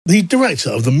The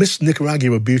director of the Miss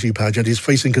Nicaragua beauty pageant is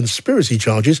facing conspiracy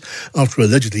charges after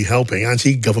allegedly helping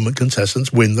anti-government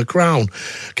contestants win the crown.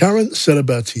 Karen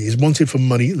Celebrity is wanted for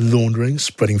money laundering,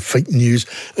 spreading fake news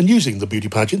and using the beauty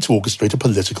pageant to orchestrate a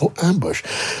political ambush.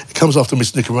 It comes after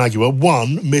Miss Nicaragua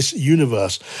won Miss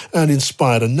Universe and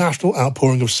inspired a national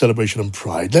outpouring of celebration and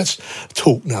pride. Let's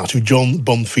talk now to John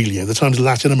Bonfiglio, the Times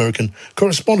Latin American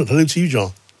correspondent. Hello to you,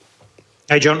 John.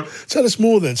 Hey, John. Tell us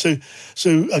more then. So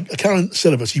Karen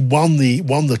Celebrity won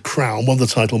the crown, won the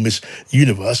title Miss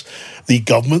Universe. The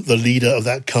government, the leader of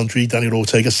that country, Daniel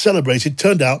Ortega, celebrated.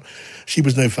 Turned out she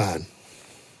was no fan.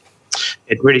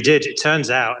 It really did. It turns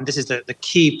out, and this is the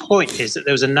key point, is that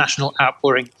there was a national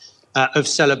outpouring of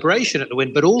celebration at the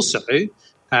win, but also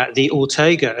the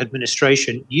Ortega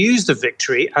administration used the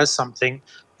victory as something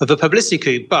of a publicity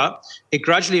coup, but it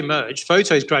gradually emerged,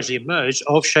 photos gradually emerged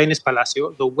of Sheynnis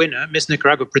Palacio, the winner, Miss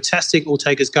Nicaragua, protesting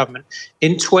Ortega's government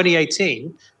in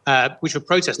 2018, which were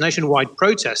protests, nationwide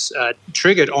protests,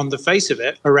 triggered on the face of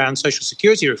it around social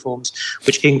security reforms,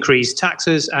 which increased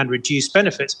taxes and reduced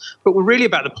benefits, but were really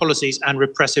about the policies and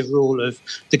repressive rule of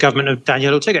the government of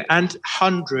Daniel Ortega, and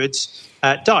hundreds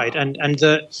died. And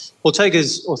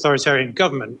Ortega's authoritarian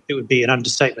government, it would be an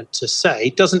understatement to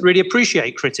say, doesn't really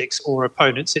appreciate critics or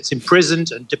opponents. It's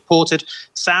imprisoned and deported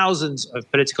thousands of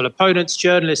political opponents,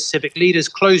 journalists, civic leaders,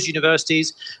 closed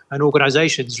universities and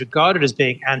organizations regarded as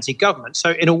being anti-government.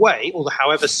 So in a way, although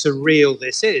however surreal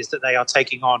this is, that they are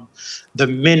taking on the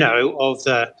minnow of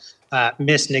the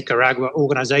Miss Nicaragua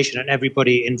organization and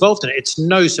everybody involved in it, it's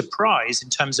no surprise in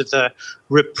terms of the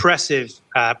repressive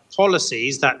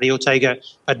policies that the Ortega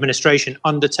administration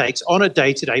undertakes on a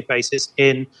day-to-day basis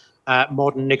in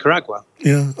modern Nicaragua.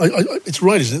 Yeah, it's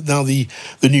right, isn't it? Now the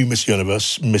new Miss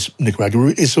Universe, Miss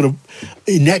Nicaragua, is sort of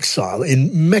in exile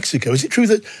in Mexico. Is it true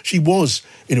that she was,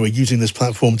 in a way, using this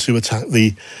platform to attack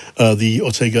the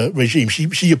Ortega regime?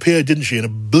 She appeared, didn't she, in a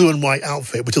blue and white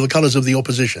outfit, which are the colours of the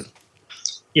opposition?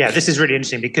 Yeah, this is really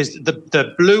interesting because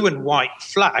the blue and white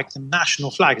flag, the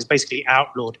national flag, is basically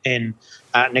outlawed in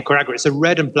Nicaragua. It's a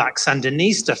red and black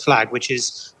Sandinista flag, which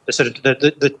is the sort of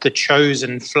the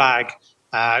chosen flag,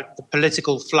 the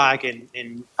political flag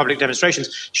in public demonstrations.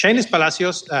 Sheynnis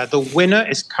Palacios, the winner,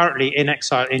 is currently in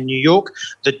exile in New York.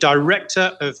 The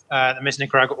director of the Miss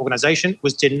Nicaragua organization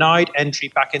was denied entry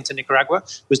back into Nicaragua,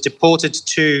 was deported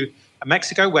to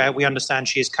Mexico, where we understand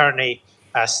she is currently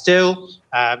still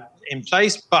in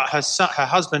place, but her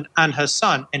husband and her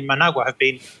son in Managua have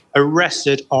been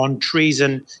arrested on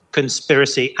treason,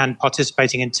 conspiracy, and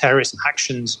participating in terrorist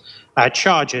actions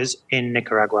charges in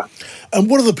Nicaragua. And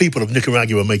what do the people of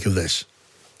Nicaragua make of this?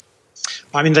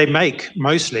 I mean, they make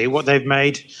mostly what they've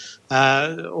made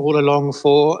all along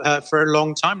for a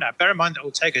long time now. Bear in mind that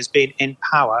Ortega has been in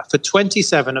power for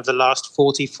 27 of the last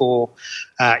 44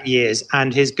 years,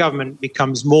 and his government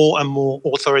becomes more and more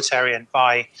authoritarian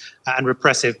and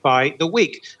repressive by the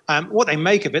week. What they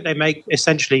make of it, they make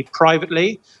essentially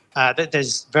privately. That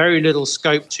there's very little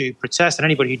scope to protest, and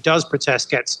anybody who does protest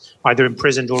gets either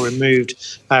imprisoned or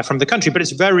removed from the country. But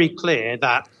it's very clear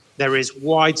that there is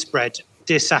widespread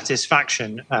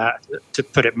dissatisfaction, to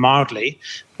put it mildly,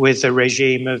 with the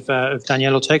regime of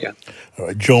Daniel Ortega. All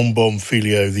right, John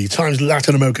Bonfiglio, the Times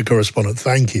Latin America correspondent,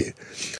 thank you.